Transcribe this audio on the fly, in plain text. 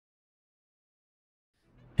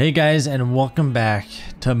Hey guys, and welcome back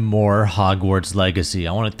to more Hogwarts Legacy.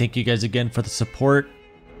 I want to thank you guys again for the support.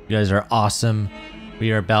 You guys are awesome.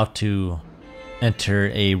 We are about to enter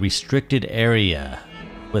a restricted area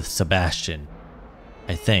with Sebastian.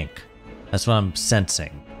 I think. That's what I'm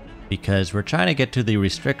sensing. Because we're trying to get to the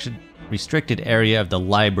restricted area of the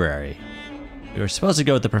library. We were supposed to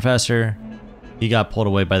go with the professor. He got pulled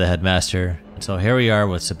away by the headmaster. And so here we are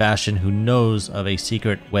with Sebastian, who knows of a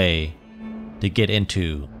secret way to get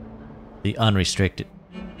into the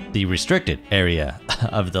restricted area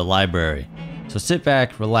of the library. So sit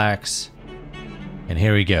back, relax, and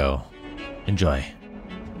here we go. Enjoy.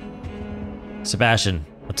 Sebastian,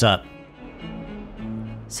 what's up?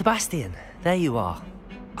 Sebastian, there you are.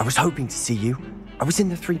 I was hoping to see you. I was in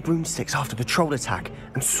the Three Broomsticks after the troll attack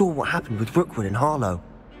and saw what happened with Rookwood and Harlow.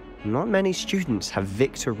 Not many students have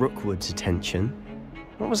Victor Rookwood's attention.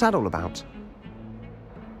 What was that all about?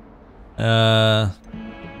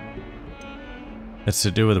 It's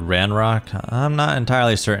to do with Ranrock? I'm not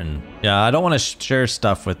entirely certain. Yeah, I don't want to share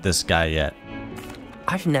stuff with this guy yet.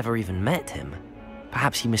 I've never even met him.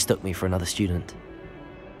 Perhaps he mistook me for another student.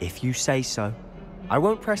 If you say so. I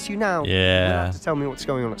won't press you now. Yeah. You'll have to tell me what's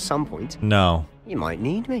going on at some point. No. You might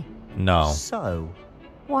need me. No. So,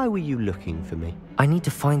 why were you looking for me? I need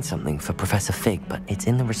to find something for Professor Fig, but it's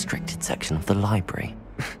in the restricted section of the library.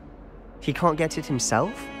 He can't get it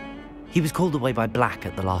himself? He was called away by Black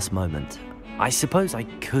at the last moment. I suppose I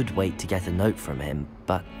could wait to get a note from him,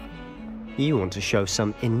 but... You want to show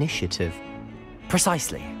some initiative.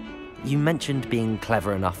 Precisely. You mentioned being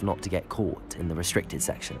clever enough not to get caught in the restricted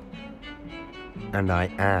section. And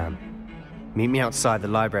I am. Meet me outside the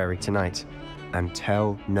library tonight, and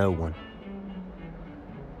tell no one.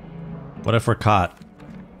 What if we're caught?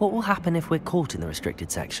 What will happen if we're caught in the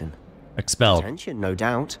restricted section? Expelled. Detention, no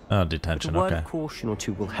doubt. Oh, detention, But a word okay. of caution or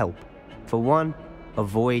two will help. For one,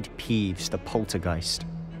 avoid Peeves, the poltergeist.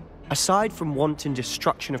 Aside from wanton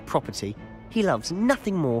destruction of property, he loves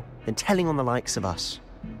nothing more than telling on the likes of us.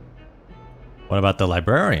 What about the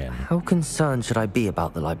librarian? How concerned should I be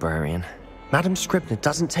about the librarian? Madam Scribner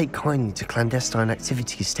doesn't take kindly to clandestine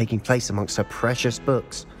activities taking place amongst her precious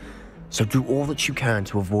books, so do all that you can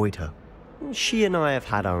to avoid her. She and I have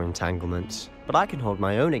had our entanglements, but I can hold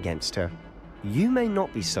my own against her. You may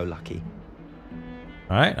not be so lucky.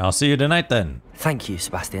 Alright, I'll see you tonight then. Thank you,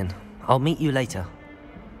 Sebastian. I'll meet you later.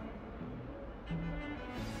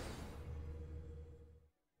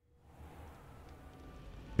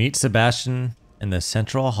 Meet Sebastian in the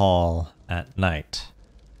central hall at night.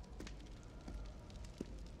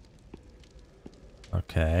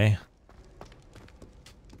 Okay.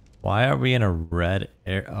 Why are we in a red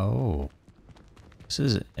area? Oh. This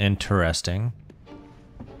is interesting.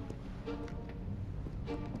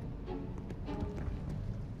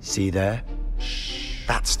 See there?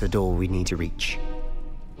 That's the door we need to reach.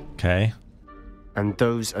 Okay. And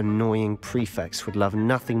those annoying prefects would love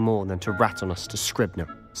nothing more than to rat on us to Scribner,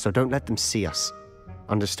 so don't let them see us.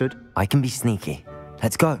 Understood? I can be sneaky.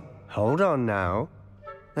 Let's go. Hold on now.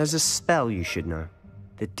 There's a spell you should know.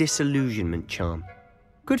 The Disillusionment Charm.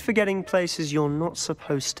 Good for getting places you're not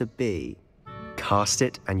supposed to be. Cast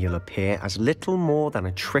it and you'll appear as little more than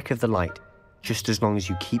a trick of the light, just as long as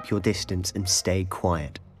you keep your distance and stay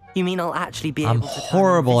quiet. You mean I'll actually be I'm able to turn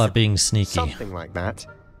horrible at invisible? being sneaky. Something like that.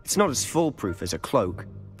 It's not as foolproof as a cloak,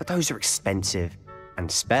 but those are expensive.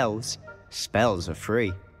 And spells are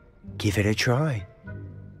free. Give it a try.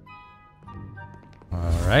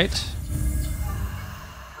 Alright.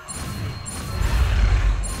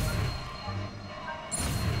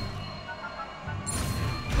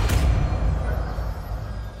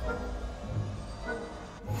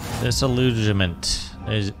 Disillusionment.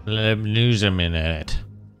 There's illusionment in it.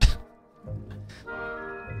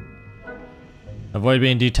 Avoid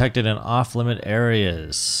being detected in off-limit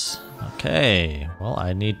areas. Okay. Well,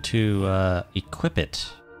 I need to equip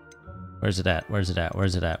it. Where's it at? Where's it at?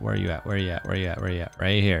 Where's it at? Where are you at? Where are you at? Where are you at? Where are you at?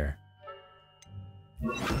 Right here.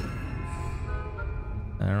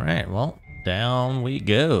 Alright, well, down we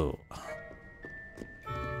go.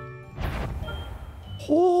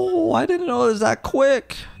 Oh, I didn't know it was that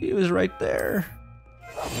quick. He was right there.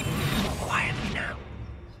 Quietly now.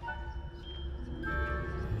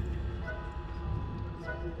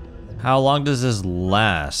 How long does this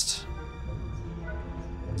last?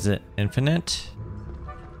 Is it infinite?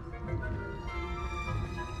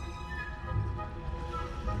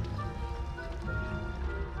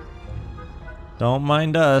 Don't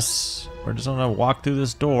mind us. We're just gonna walk through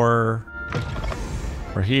this door.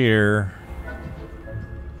 We're here.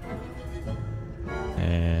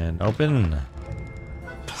 And open.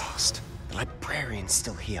 Blast. The librarian's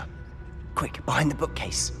still here. Quick, behind the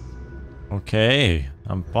bookcase. Okay,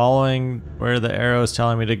 I'm following where the arrow is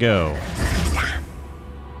telling me to go. Damn.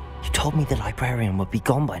 You told me the librarian would be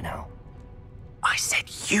gone by now. I said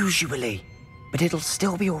usually, but it'll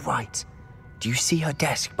still be all right. Do you see her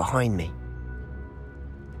desk behind me?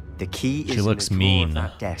 The key is She looks in the drawer mean. of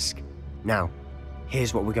that desk. Now,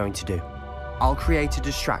 here's what we're going to do. I'll create a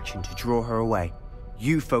distraction to draw her away.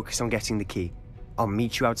 You focus on getting the key. I'll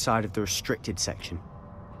meet you outside of the restricted section.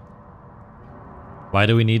 Why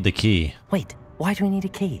do we need the key? Wait, why do we need a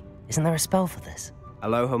key? Isn't there a spell for this?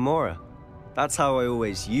 Aloha Mora. That's how I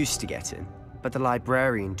always used to get in. But the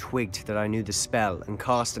librarian twigged that I knew the spell and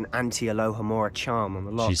cast an anti-Aloha Mora charm on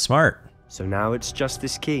the lock. She's smart. So now it's just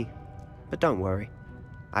this key. But don't worry.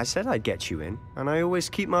 I said I'd get you in, and I always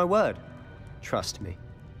keep my word. Trust me.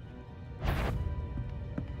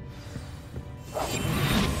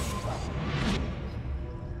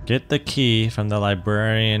 Get the key from the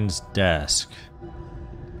librarian's desk.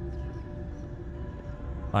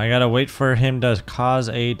 I gotta wait for him to cause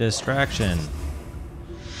a distraction.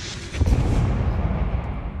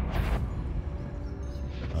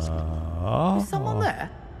 Is someone there?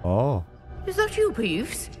 Oh. Is that you,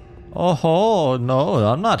 Peeves? Oh, no,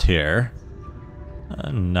 I'm not here.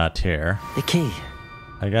 I'm not here. The key.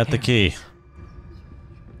 I got the key.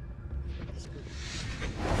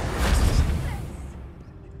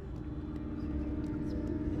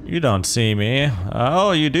 You don't see me.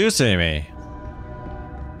 Oh, you do see me.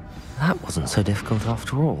 That wasn't so difficult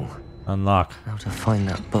after all. Unlock. How to find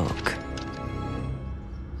that book.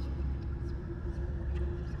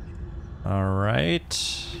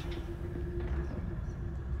 Alright.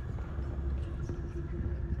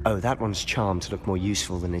 Oh, that one's charmed to look more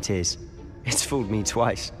useful than it is. It's fooled me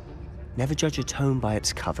twice. Never judge a tome by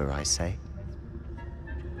its cover, I say.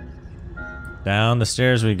 Down the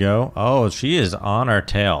stairs we go. Oh, she is on our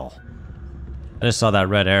tail. I just saw that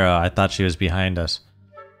red arrow. I thought she was behind us.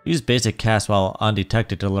 Use basic cast while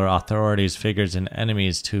undetected to lure authorities, figures, and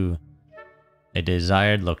enemies to a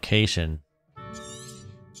desired location.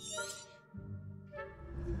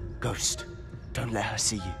 Ghost, don't let her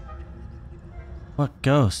see you. What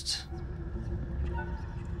ghost?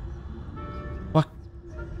 What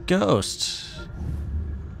ghost?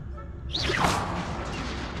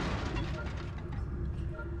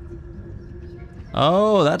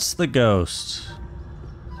 Oh, that's the ghost.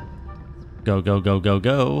 Go, go, go, go,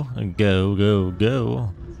 go. Go, go,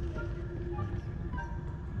 go.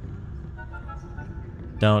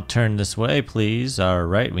 Don't turn this way, please.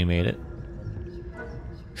 Alright, we made it.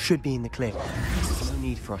 Should be in the clear. No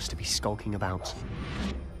need for us to be skulking about.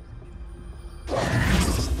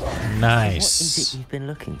 Nice. What is it you've been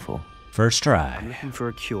looking for? First I'm try. looking for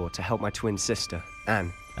a cure to help my twin sister,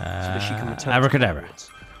 Anne, so that she can return Abracadabra. to Hogwarts.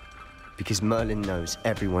 Because Merlin knows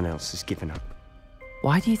everyone else has given up.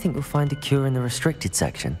 Why do you think you'll find a cure in the restricted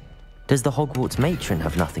section? Does the Hogwarts matron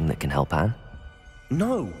have nothing that can help Anne?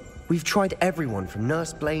 No! We've tried everyone from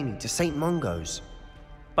Nurse Blaney to St. Mungo's.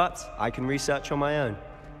 But I can research on my own.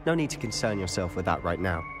 No need to concern yourself with that right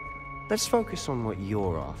now. Let's focus on what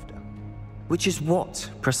you're after. Which is what,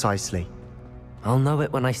 precisely? I'll know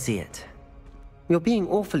it when I see it. You're being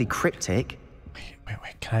awfully cryptic.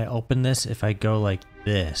 Wait. Can I open this if I go like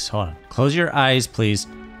this? Hold on. Close your eyes, please.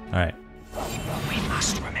 Alright. We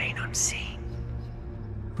must remain unseen.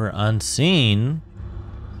 For unseen.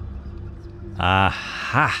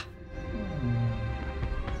 Aha!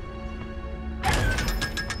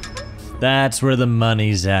 That's where the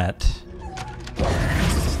money's at.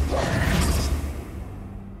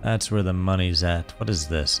 That's where the money's at. What is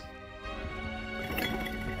this?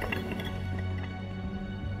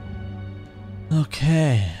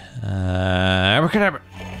 Okay. Abracadabra.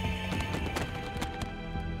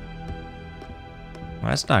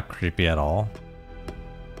 That's not creepy at all.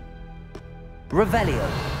 Revelio.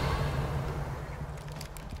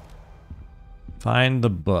 Find the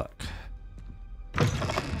book.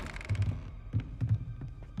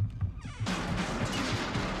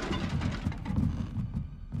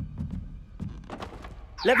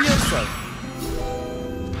 Levioso!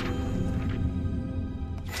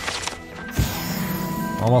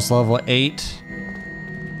 Almost level 8.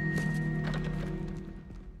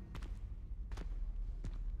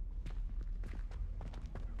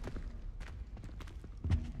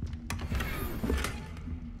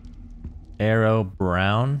 Arrow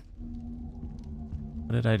brown.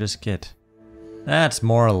 What did I just get? That's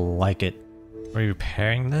more like it. Are we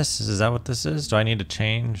repairing this? Is that what this is? Do I need to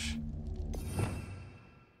change?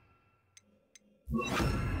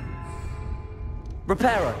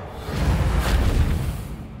 Reparo.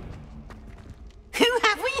 Who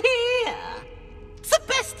have we here?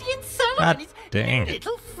 Sebastian Salazar! God and his dang.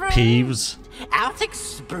 little friends. Peeves. Out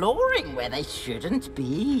exploring where they shouldn't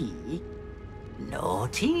be.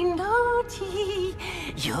 Naughty, naughty,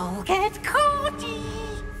 you'll get caughty.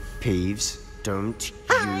 Peeves, don't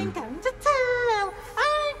I'm you... going to tell,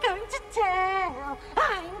 I'm going to tell,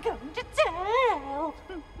 I'm going to tell.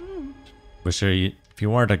 Wish if you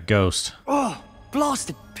weren't a ghost. Oh,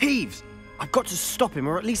 blasted Peeves! I've got to stop him,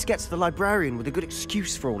 or at least get to the librarian with a good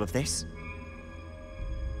excuse for all of this.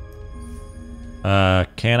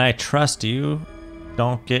 Can I trust you?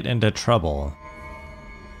 Don't get into trouble.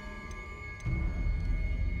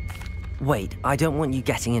 Wait, I don't want you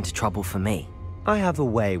getting into trouble for me. I have a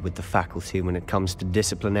way with the faculty when it comes to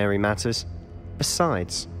disciplinary matters.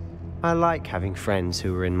 Besides, I like having friends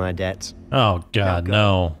who are in my debt. Oh God, Now go.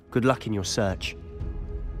 no. Good luck in your search.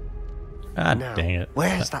 God Now, dang it.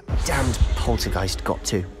 where's that damned poltergeist got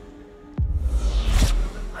to?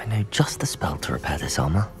 I know just the spell to repair this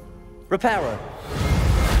armor. Reparo.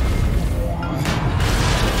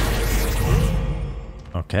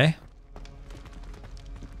 Okay.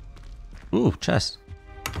 Ooh, chest.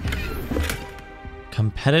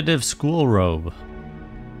 Competitive school robe.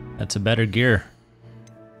 That's a better gear.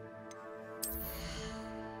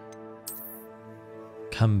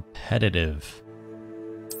 Competitive.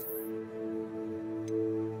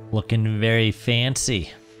 Looking very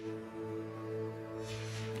fancy.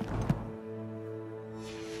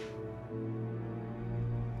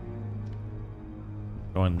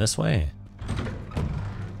 Going this way.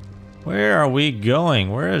 Where are we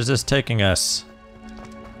going? Where is this taking us?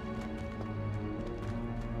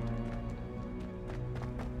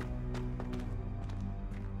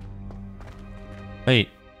 Wait.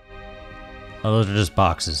 Oh, those are just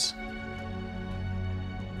boxes.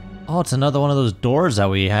 Oh, it's another one of those doors that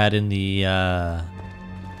we had in the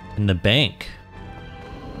bank.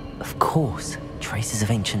 Of course, traces of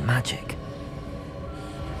ancient magic.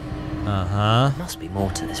 Uh-huh. There must be more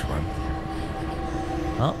to this room.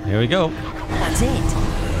 Oh, here we go. That's it!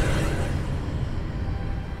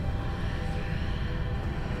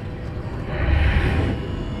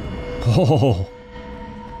 Oh.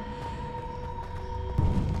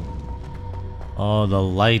 Oh, the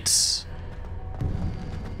lights.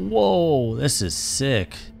 Whoa, this is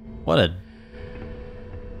sick. What a...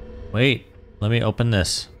 Wait, let me open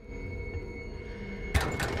this.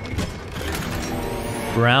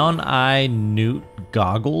 Brown eye newt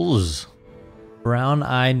goggles? Brown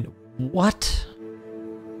eye... What?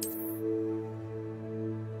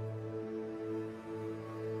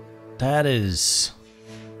 That is...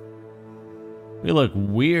 We look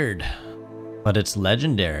weird, but it's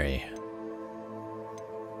legendary.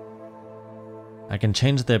 I can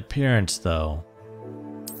change the appearance though.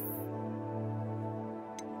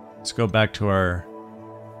 Let's go back to our...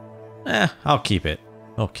 I'll keep it.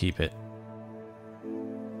 I'll keep it.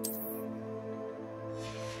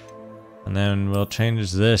 And then we'll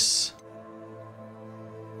change this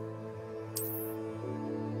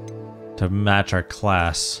to match our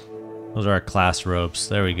class. Those are our class robes.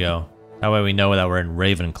 There we go. That way we know that we're in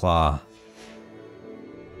Ravenclaw.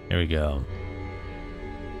 Here we go.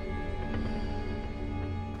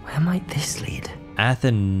 Where might this lead?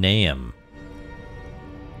 Athenaeum.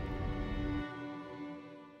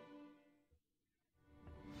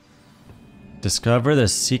 Discover the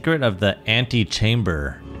secret of the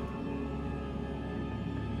antechamber.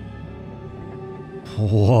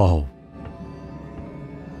 Whoa.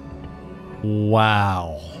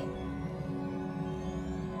 Wow.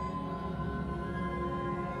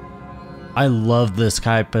 I love this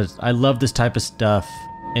type of stuff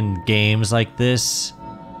in games like this,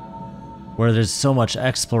 where there's so much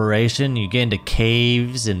exploration. You get into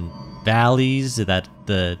caves and valleys that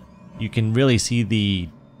you can really see the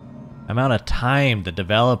amount of time the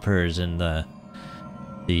developers and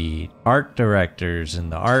the art directors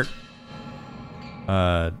and the art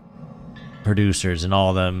producers and all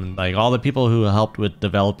of them, like all the people who helped with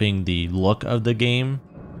developing the look of the game,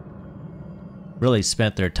 really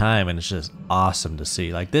spent their time, and it's just awesome to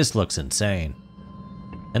see. Like, this looks insane.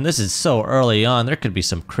 And this is so early on, there could be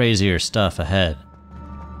some crazier stuff ahead.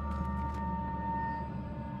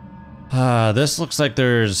 This looks like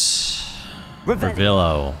there's...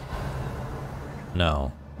 Revillo.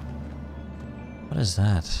 No. What is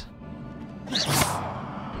that?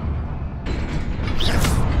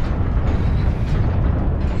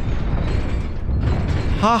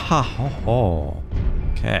 Ha ha ho ho.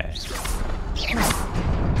 Okay.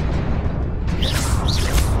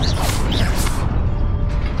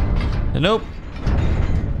 Nope.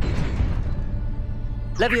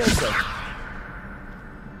 Levioso.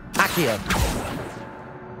 Accio.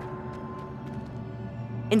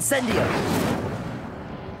 Incendio!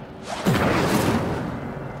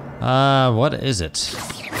 What is it?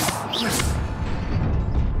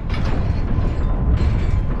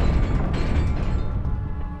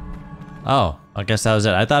 Oh, I guess that was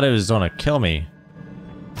it. I thought it was gonna kill me.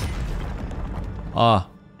 Haha.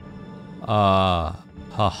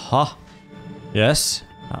 Yes?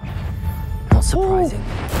 Not surprising.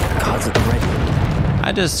 Cards at the ready.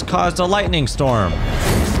 I just caused a lightning storm.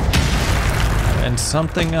 And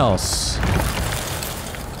something else.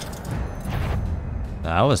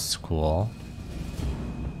 That was cool.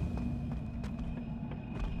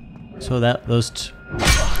 So those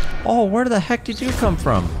oh, where the heck did you come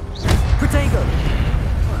from? Protego!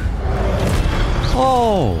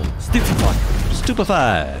 Oh! Stupefy!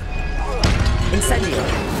 Stupefy! Incendio!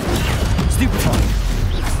 Stupefy!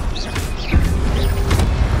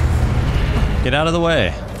 Get out of the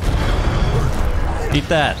way. Eat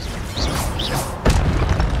that.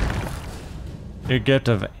 Your gift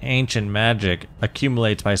of ancient magic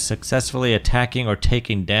accumulates by successfully attacking or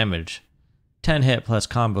taking damage. 10 hit plus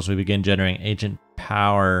combos will begin generating ancient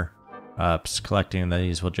power ups. Collecting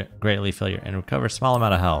these will greatly fill your and recover a small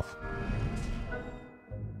amount of health.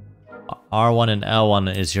 R1 and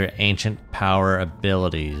L1 is your ancient power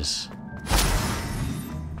abilities.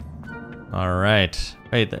 Alright.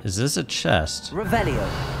 Wait, is this a chest? Revelio.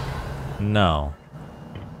 No.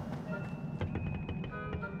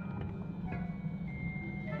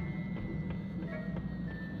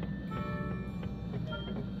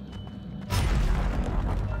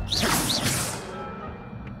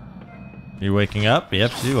 You waking up?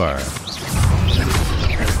 Yep, you are.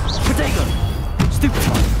 Protego!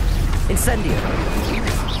 Stupefy! Incendio!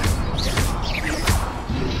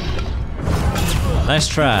 Nice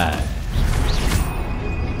try.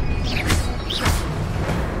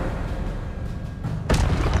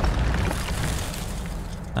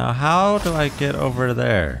 Now, how do I get over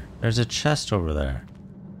there? There's a chest over there.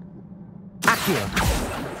 Accio!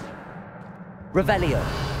 Revelio!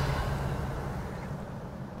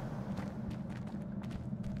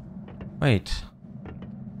 Wait.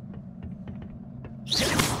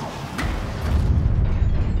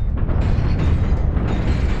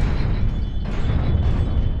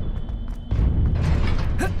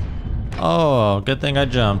 Oh, good thing I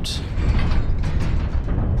jumped.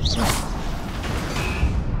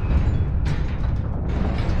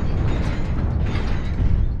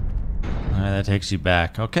 Alright, that takes you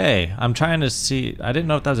back. Okay, I'm trying to see. I didn't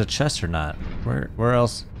know if that was a chest or not. Where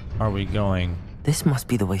else are we going? This must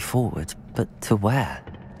be the way forward, but to where?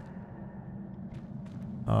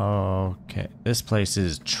 Okay, this place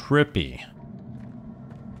is trippy.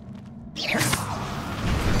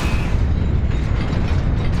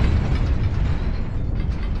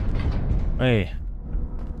 Wait.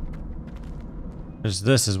 There's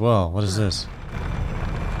this as well. What is this?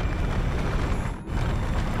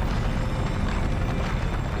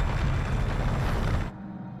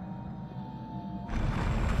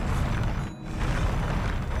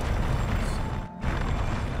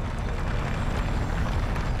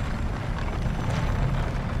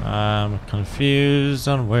 I'm confused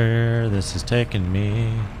on where this is taking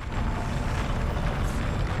me.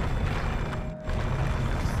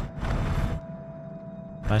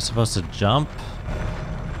 Am I supposed to jump?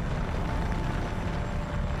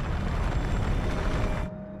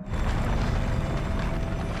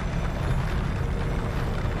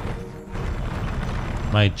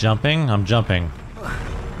 Am I jumping? I'm jumping.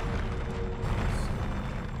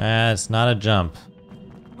 It's not a jump.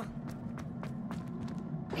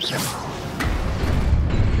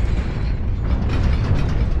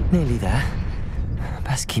 Nearly there.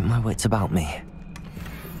 Best keep my wits about me.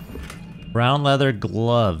 Brown leather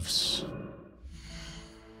gloves.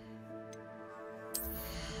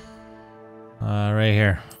 Right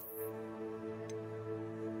here.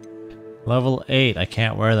 Level 8. I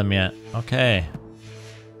can't wear them yet. Okay.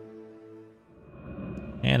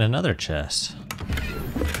 And another chest.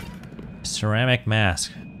 Ceramic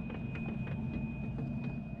mask.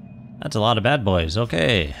 That's a lot of bad boys.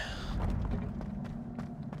 Okay.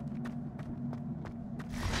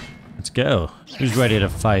 Let's go. Who's ready to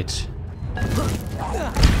fight?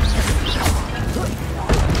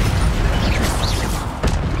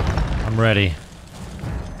 I'm ready.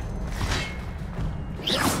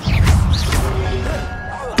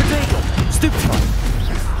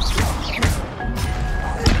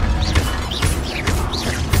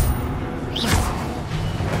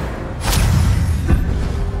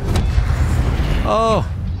 Oh.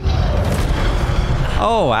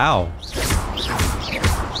 Oh, wow.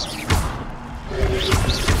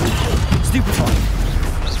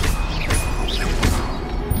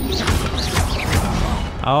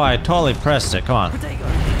 Oh, I totally pressed it. Come on.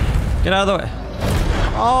 Get out of the way.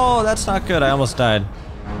 Oh, that's not good. I almost died.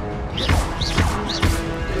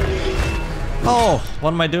 Oh,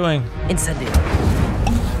 what am I doing? Incendio.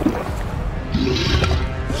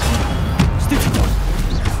 Stupidon.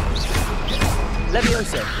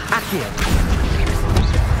 Levioso. Accio.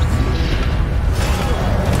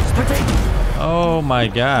 Spartaco. Oh my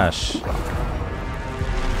gosh.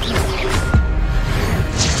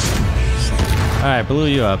 Alright, blew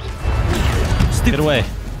you up. Get away.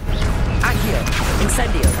 Accio.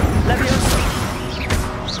 Incendio. Levioso.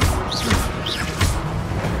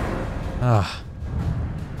 Ah.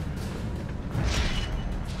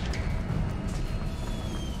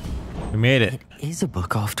 We made it. It is a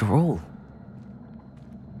book after all.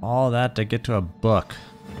 All that to get to a book.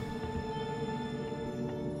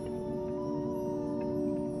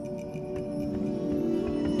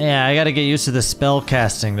 Yeah, I gotta get used to the spell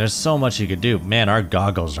casting. There's so much you could do. Man, our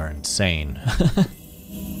goggles are insane.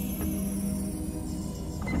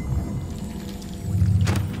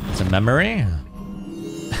 It's a memory?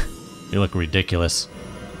 You look ridiculous.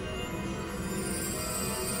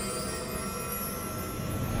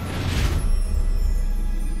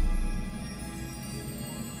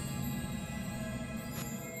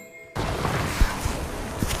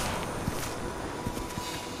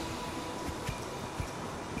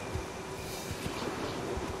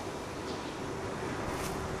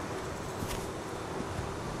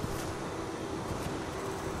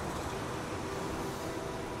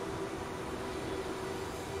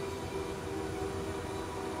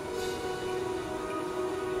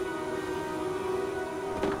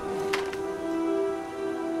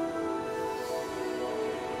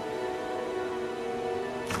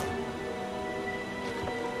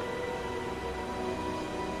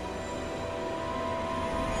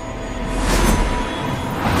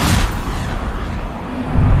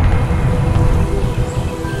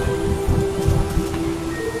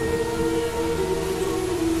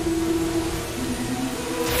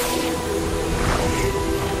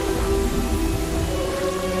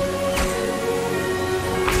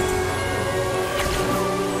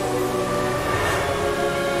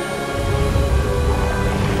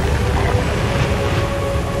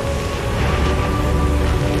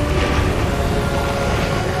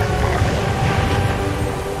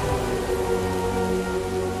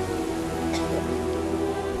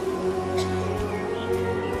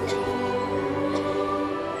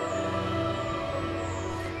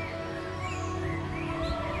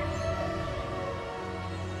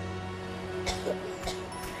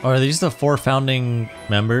 Are these the 4 founding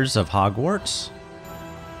members of Hogwarts?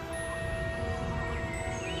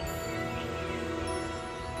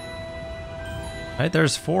 Right,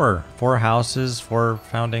 there's 4 houses, 4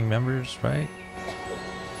 founding members, right?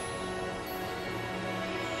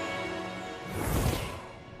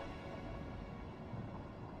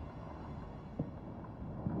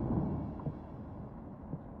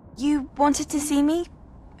 You wanted to see me?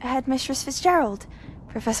 Headmistress Fitzgerald,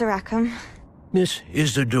 Professor Rackham. Miss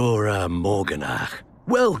Isadora Morganach,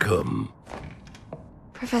 welcome.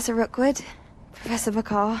 Professor Rookwood, Professor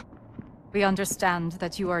Bakar. We understand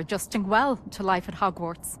that you are adjusting well to life at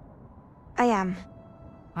Hogwarts. I am.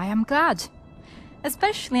 I am glad.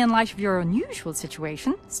 Especially in light of your unusual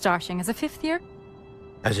situation, starting as a 5th year.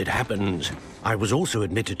 As it happens, I was also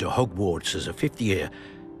admitted to Hogwarts as a 5th year.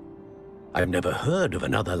 I've never heard of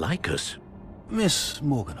another like us. Miss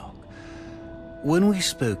Morganach, when we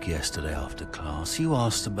spoke yesterday after class, you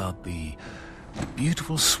asked about the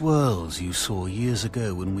beautiful swirls you saw years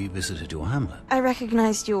ago when we visited your hamlet. I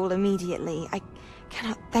recognized you all immediately. I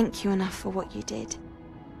cannot thank you enough for what you did.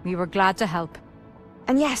 We were glad to help.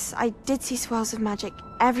 And yes, I did see swirls of magic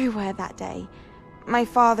everywhere that day. My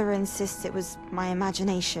father insists it was my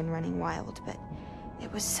imagination running wild, but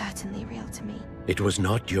it was certainly real to me. It was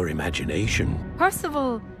not your imagination.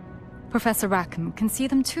 Percival, Professor Rackham can see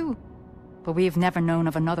them too. But we have never known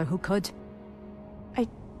of another who could. I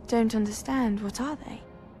don't understand. What are they?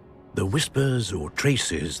 The whispers or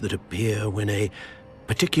traces that appear when a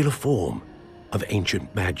particular form of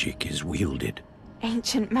ancient magic is wielded.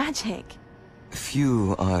 Ancient magic?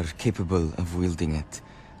 Few are capable of wielding it.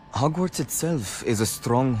 Hogwarts itself is a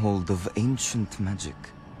stronghold of ancient magic.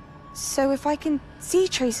 So if I can see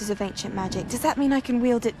traces of ancient magic, does that mean I can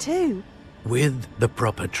wield it too? With the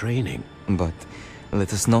proper training. But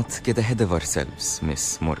let us not get ahead of ourselves,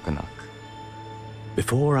 Miss Morganach.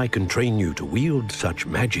 Before I can train you to wield such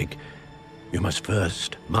magic, you must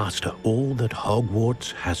first master all that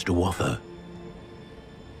Hogwarts has to offer.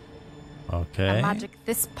 Okay. A magic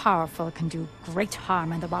this powerful can do great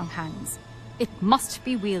harm in the wrong hands. It must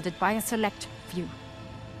be wielded by a select few.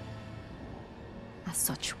 As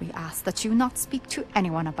such, we ask that you not speak to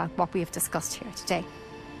anyone about what we have discussed here today.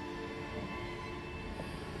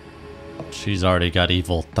 She's already got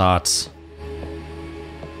evil thoughts.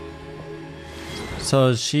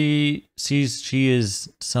 So she sees she is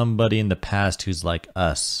somebody in the past who's like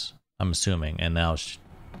us, I'm assuming, and now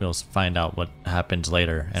we'll find out what happens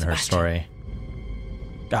later in her story.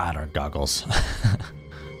 God, our goggles.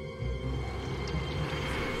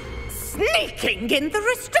 Sneaking in the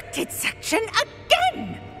restricted section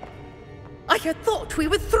again! I had thought we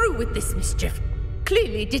were through with this mischief.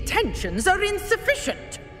 Clearly detentions are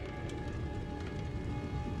insufficient.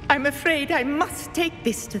 I'm afraid I must take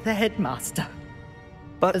this to the headmaster.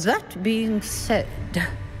 But That being said,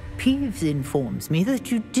 Peeves informs me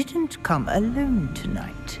that you didn't come alone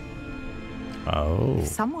tonight. Oh. If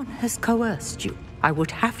someone has coerced you, I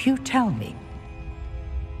would have you tell me.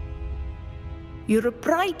 You're a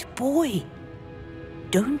bright boy.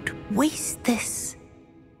 Don't waste this.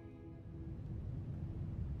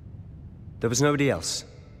 there was nobody else.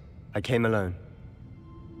 I came alone.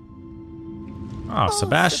 Oh,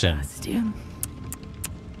 Sebastian. Sebastian.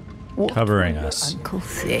 Covering What will us. your uncle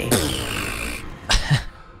say?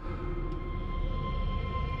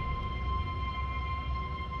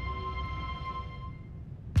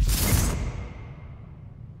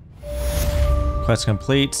 Quest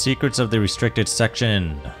complete. Secrets of the restricted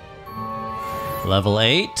section. Level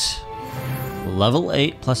 8. Level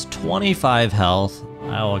 8 plus 25 health.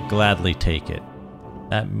 I will gladly take it.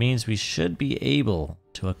 That means we should be able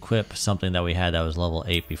to equip something that we had that was level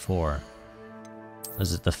 8 before.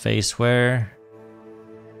 Was it the face wear?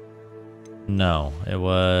 No, it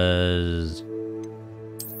was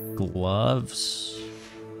gloves.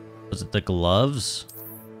 Was it the gloves?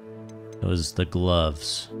 It was the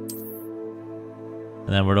gloves. And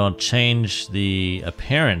then we're going to change the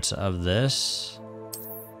appearance of this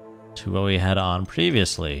to what we had on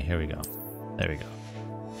previously. Here we go. There we go.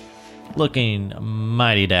 Looking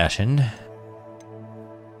mighty dashing.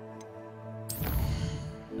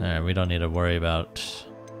 Alright, we don't need to worry about...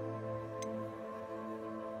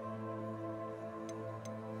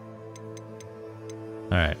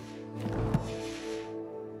 Alright.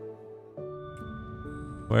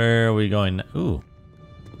 Where are we going? Ooh.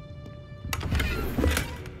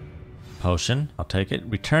 Potion. I'll take it.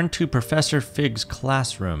 Return to Professor Fig's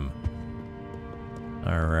classroom.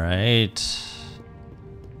 Alright.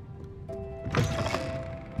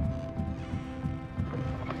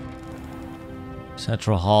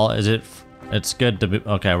 Central Hall. Is it... It's good to be...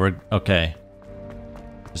 Okay, we're... Okay.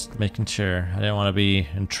 Just making sure. I didn't want to be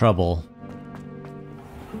in trouble.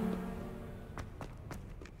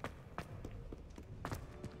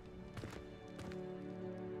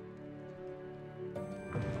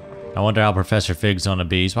 I wonder how Professor Fig's gonna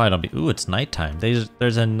be. He's probably gonna be... Ooh, it's nighttime.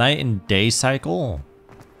 There's a night and day cycle.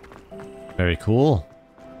 Very cool.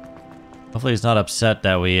 Hopefully he's not upset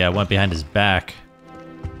that we went behind his back.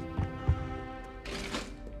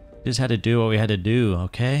 Just had to do what we had to do,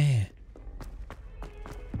 okay?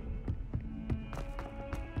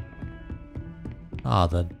 Ah,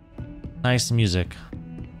 the nice music.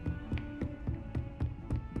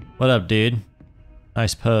 What up, dude?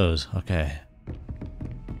 Nice pose. Okay.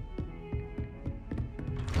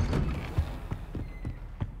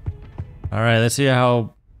 Alright, let's see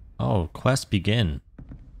how... Oh, quest begin.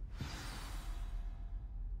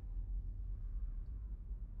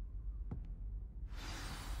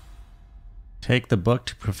 Take the book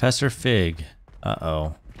to Professor Fig.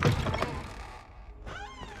 Uh-oh.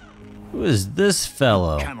 Who is this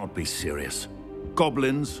fellow? Cannot be serious.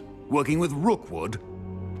 Goblins working with Rookwood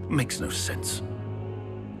makes no sense.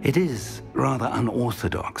 It is rather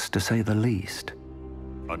unorthodox, to say the least.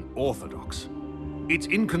 Unorthodox? It's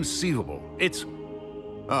inconceivable. It's...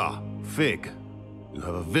 Ah, Fig. You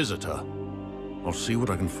have a visitor. I'll see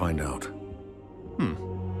what I can find out.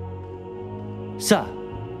 Sir,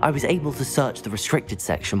 I was able to search the restricted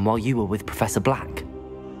section while you were with Professor Black.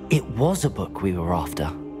 It was a book we were after.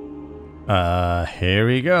 Here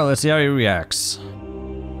we go. Let's see how he reacts.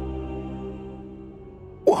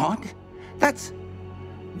 What? That's...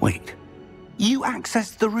 Wait. You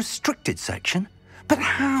accessed the restricted section? But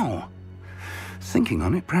how? Thinking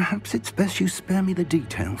on it, perhaps it's best you spare me the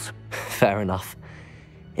details. Fair enough.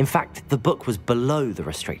 In fact, the book was below the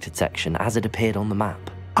restricted section as it appeared on the map.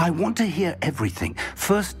 I want to hear everything.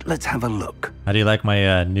 First, let's have a look. How do you like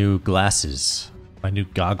my new glasses? My new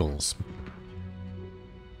goggles?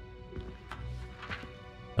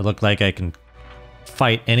 I look like I can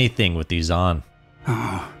fight anything with these on.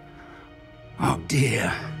 Oh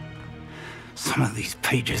dear. Some of these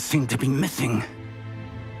pages seem to be missing.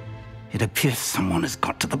 It appears someone has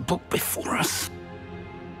got to the book before us.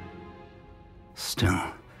 Still,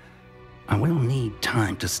 I will need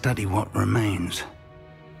time to study what remains.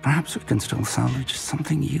 Perhaps we can still salvage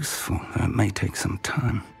something useful, though it may take some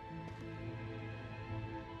time.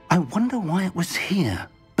 I wonder why it was here,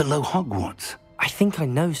 below Hogwarts. I think I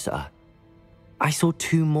know, sir. I saw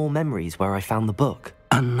 2 more memories where I found the book.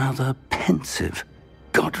 Another pensive.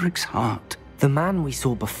 Godric's heart. The man we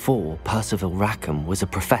saw before, Percival Rackham, was a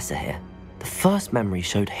professor here. The first memory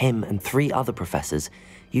showed him and 3 other professors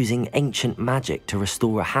using ancient magic to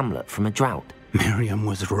restore a hamlet from a drought. Miriam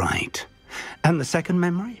was right. And the second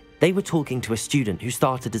memory? They were talking to a student who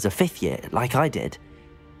started as a 5th year, like I did.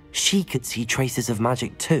 She could see traces of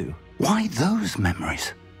magic too. Why those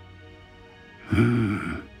memories?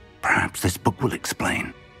 Perhaps this book will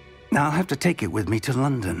explain. I'll have to take it with me to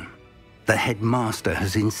London. The headmaster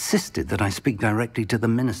has insisted that I speak directly to the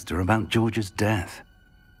minister about George's death.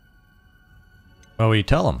 What will you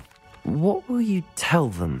tell him? What will you tell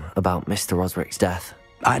them about Mr. Osric's death?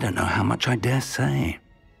 I don't know how much I dare say.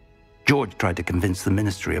 George tried to convince the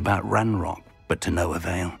ministry about Ranrock, but to no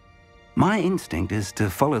avail. My instinct is to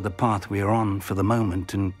follow the path we are on for the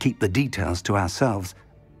moment and keep the details to ourselves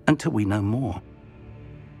until we know more.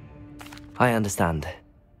 I understand.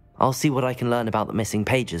 I'll see what I can learn about the missing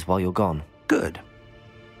pages while you're gone. Good.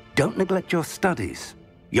 Don't neglect your studies.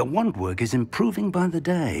 Your wand work is improving by the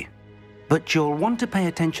day. But you'll want to pay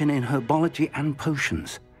attention in herbology and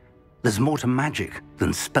potions. There's more to magic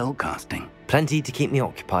than spellcasting. Plenty to keep me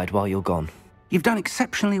occupied while you're gone. You've done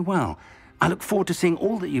exceptionally well. I look forward to seeing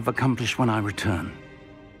all that you've accomplished when I return.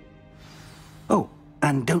 Oh,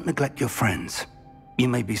 and don't neglect your friends. You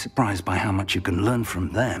may be surprised by how much you can learn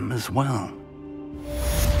from them as well.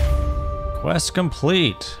 Quest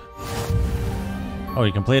complete. Oh,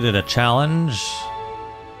 you completed a challenge?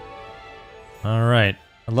 Alright.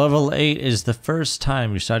 Level 8 is the first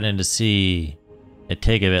time you're starting to see it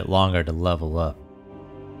take a bit longer to level up.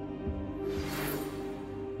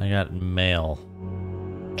 I got mail.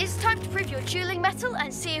 It's time to prove your dueling mettle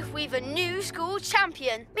and see if we've a new school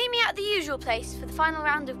champion. Meet me at the usual place for the final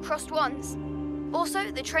round of crossed wands. Also,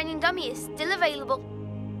 the training dummy is still available.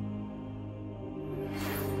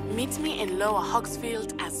 Meet me in Lower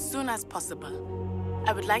Hogsfield as soon as possible.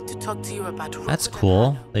 I would like to talk to you about Rookwood. That's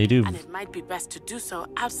cool. They do. And it might be best to do so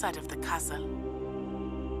outside of the castle.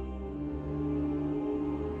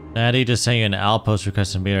 Natty just sent you an outpost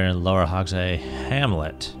request to meet her in Lower Hogsay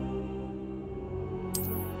Hamlet.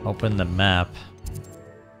 Open the map.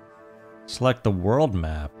 Select the world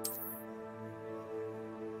map.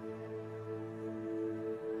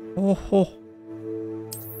 Oh ho.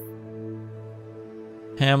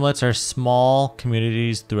 Hamlets are small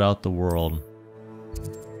communities throughout the world.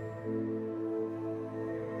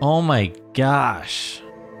 Oh my gosh.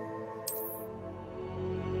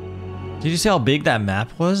 Did you see how big that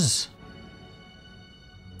map was?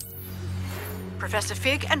 Professor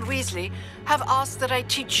Fig and Weasley have asked that I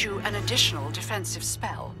teach you an additional defensive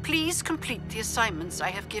spell. Please complete the assignments I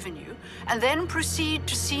have given you, and then proceed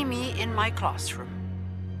to see me in my classroom.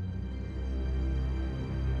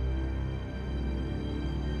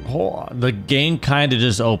 Oh, the game kind of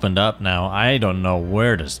just opened up now. I don't know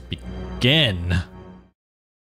where to begin.